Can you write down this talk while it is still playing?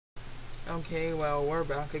Okay, well, we're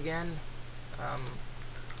back again.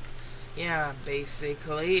 Yeah,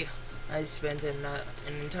 basically, I spent an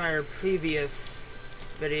entire previous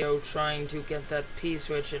video trying to get that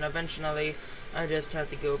P-switch, and eventually, I just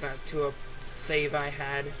had to go back to a save I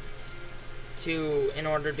had in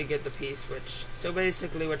order to get the P-switch. So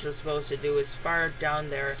basically, what you're supposed to do is fire it down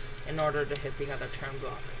there in order to hit the other turn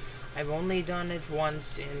block. I've only done it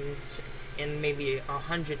once in maybe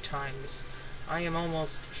 100 times. I am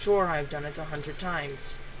almost sure I've done it 100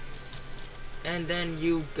 times. And then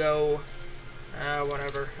you go,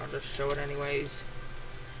 whatever, I'll just show it anyways.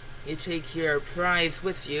 You take your prize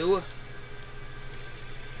with you,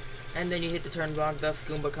 and then you hit the turn block, thus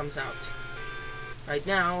Goomba comes out. Right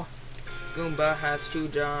now, Goomba has to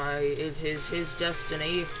die. It is his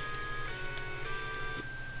destiny.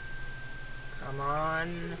 Come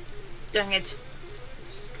on. Dang it!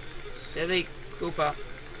 Silly Koopa.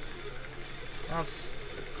 Well,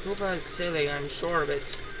 Koopa is silly, I'm sure of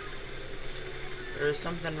it. There is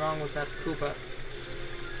something wrong with that Koopa.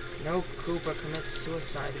 No Koopa commits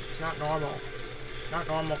suicide. It's not normal. Not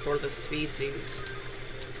normal for the species.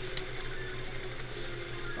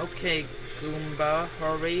 Okay, Goomba,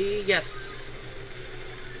 hurry. Yes.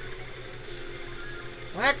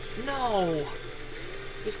 What? No!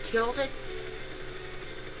 He killed it?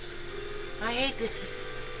 I hate this.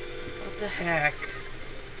 What the heck?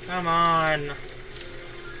 Come on.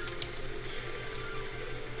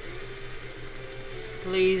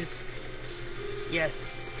 Please.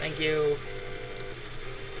 Yes, thank you.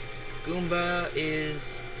 Goomba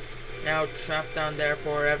is now trapped down there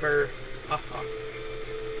forever. Haha.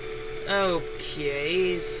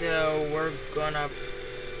 Okay, so we're gonna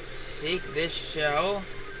take this shell.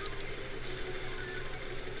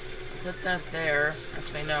 Put that there.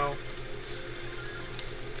 Actually, no.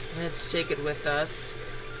 Let's take it with us.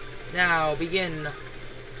 Now, begin.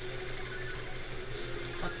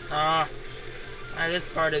 This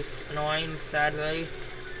part is annoying, sadly.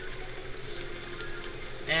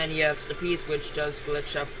 And yes, the P-switch does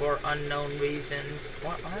glitch up for unknown reasons.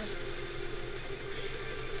 What?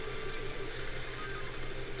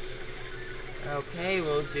 Okay,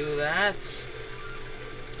 we'll do that.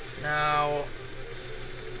 Now,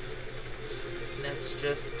 let's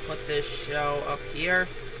just put this shell up here.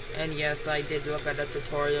 And yes, I did look at a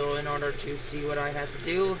tutorial in order to see what I had to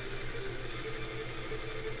do.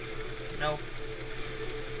 No.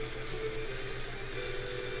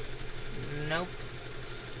 Nope.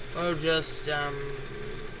 We'll just,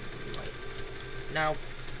 wait. Now.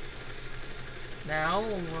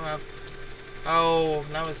 Oh,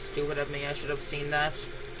 that was stupid of me. I should have seen that.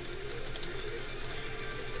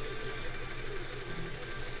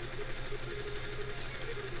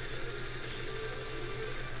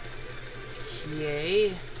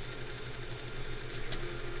 Yay.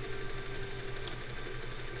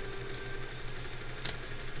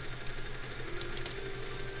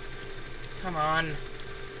 Come on.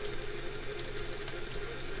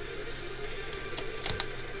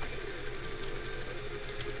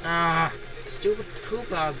 Stupid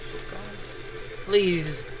Koopa, for God's...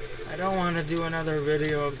 Please, I don't want to do another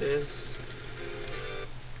video of this.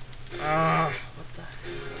 What the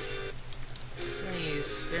hell? Please,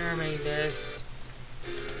 spare me this.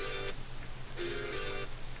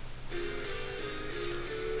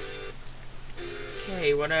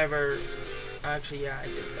 Okay, whatever. Actually, yeah, I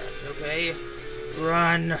did that. Okay.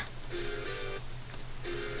 Run!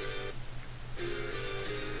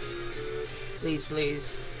 Please,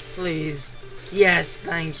 please. Please. Yes,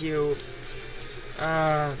 thank you.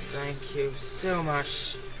 Thank you so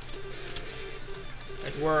much.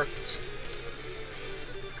 It worked.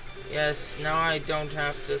 Yes, now I don't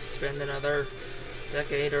have to spend another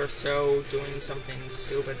decade or so doing something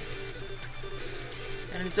stupid.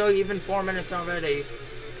 And it's even 4 minutes already.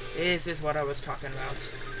 This is what I was talking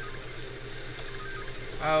about.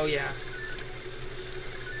 Oh, yeah.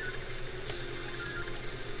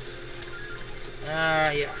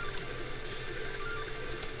 Yeah.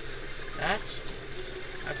 That?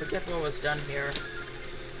 I forget what was done here.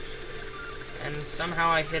 And somehow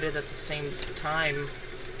I hit it at the same time.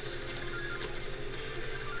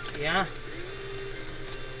 Yeah?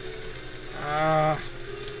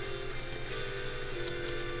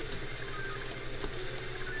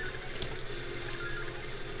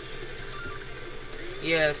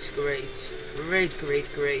 Yes, great. Great,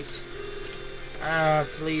 great, great.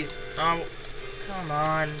 Please. Oh, come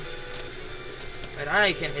on. But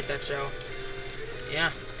I can hit that shell.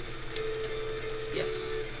 Yeah.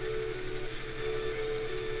 Yes.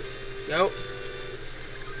 Go.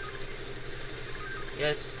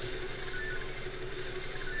 Yes.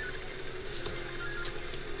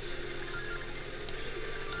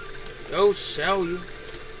 Go, shell, you.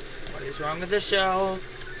 What is wrong with the shell?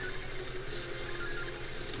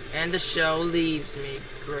 And the shell leaves me.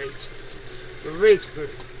 Great. Great,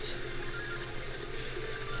 great.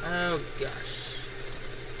 Oh, gosh.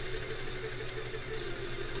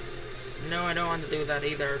 No, I don't want to do that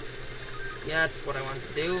either. Yeah, that's what I want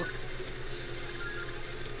to do.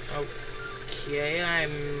 Okay, I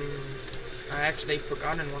actually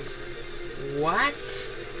forgotten one. What?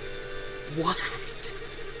 What?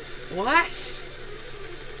 What?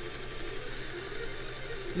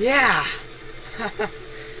 Yeah!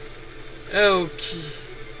 Okay.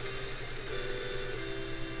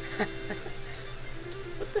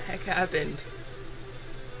 What the heck happened?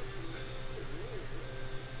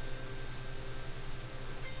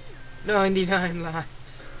 "99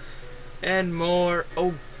 lives. And more."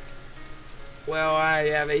 Oh. Well, I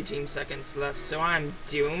have 18 seconds left, so I'm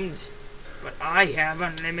doomed. But I have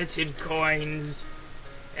unlimited coins.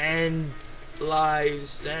 And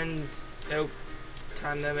lives. And... oh.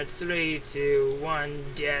 Time limit 3, 2,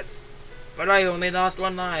 1, death. But I only lost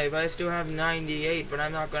 1 life. I still have 98, but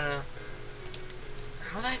I'm not gonna...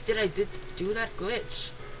 How the heck did I do that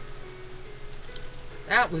glitch?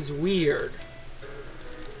 That was weird.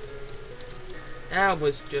 That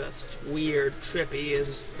was just weird. Trippy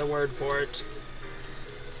is the word for it.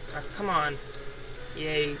 Come on.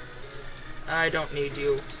 Yay. I don't need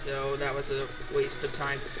you, so that was a waste of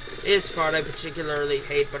time. This part I particularly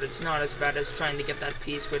hate, but it's not as bad as trying to get that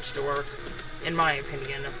P-switch to work. In my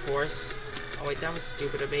opinion, of course. Oh wait, that was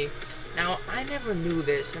stupid of me. Now, I never knew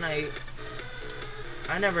this, and I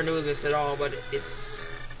never knew this at all, but it's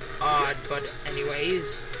odd. But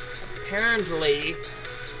anyways, apparently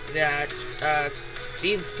that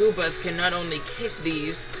these Koopas can not only kick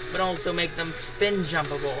these, but also make them spin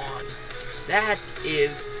jumpable on. That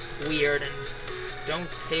is weird, and don't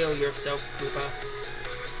kill yourself, Koopa.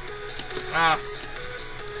 Ah.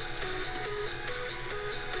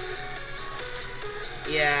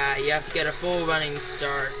 Yeah, you have to get a full running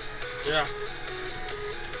start. Ugh.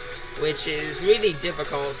 Which is really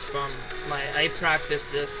difficult from I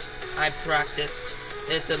practiced this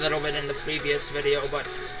a little bit in the previous video, but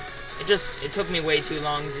it took me way too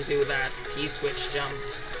long to do that P-switch jump,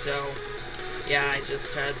 so yeah, I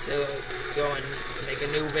just had to go and make a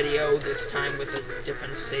new video, this time with a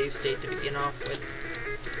different save state to begin off with.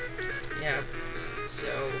 Yeah,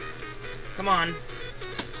 so, come on.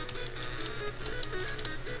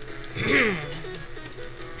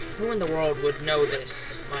 Who in the world would know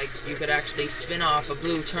this? Like, you could actually spin off a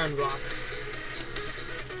blue turn block.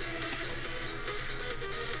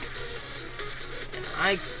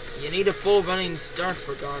 And you need a full running start,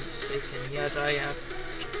 for God's sake, and yet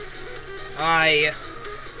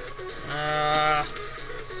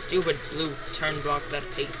stupid blue turn block that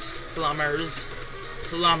hates plumbers.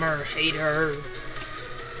 Plumber hater.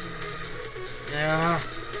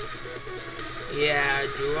 Yeah,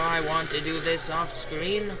 do I want to do this off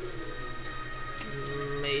screen?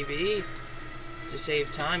 Maybe. To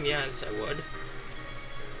save time, yes, I would.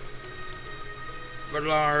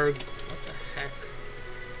 Verlarg. What the heck?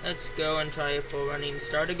 Let's go and try a full running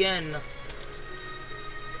start again.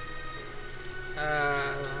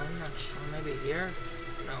 I'm not sure. Maybe here?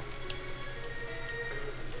 No.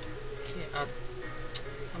 Okay,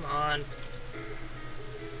 come on.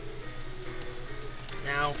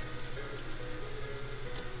 Now.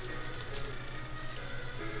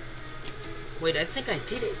 Wait, I think I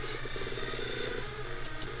did it.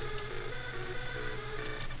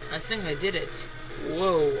 I think I did it.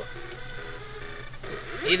 Whoa.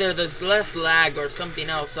 Either there's less lag or something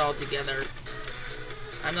else altogether.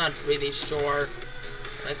 I'm not really sure.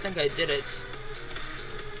 I think I did it.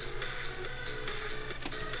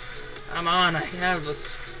 Come on, I have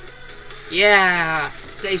this. Yeah!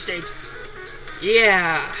 Save state!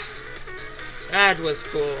 Yeah! That was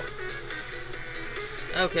cool.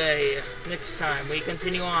 Okay, next time we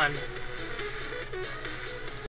continue on.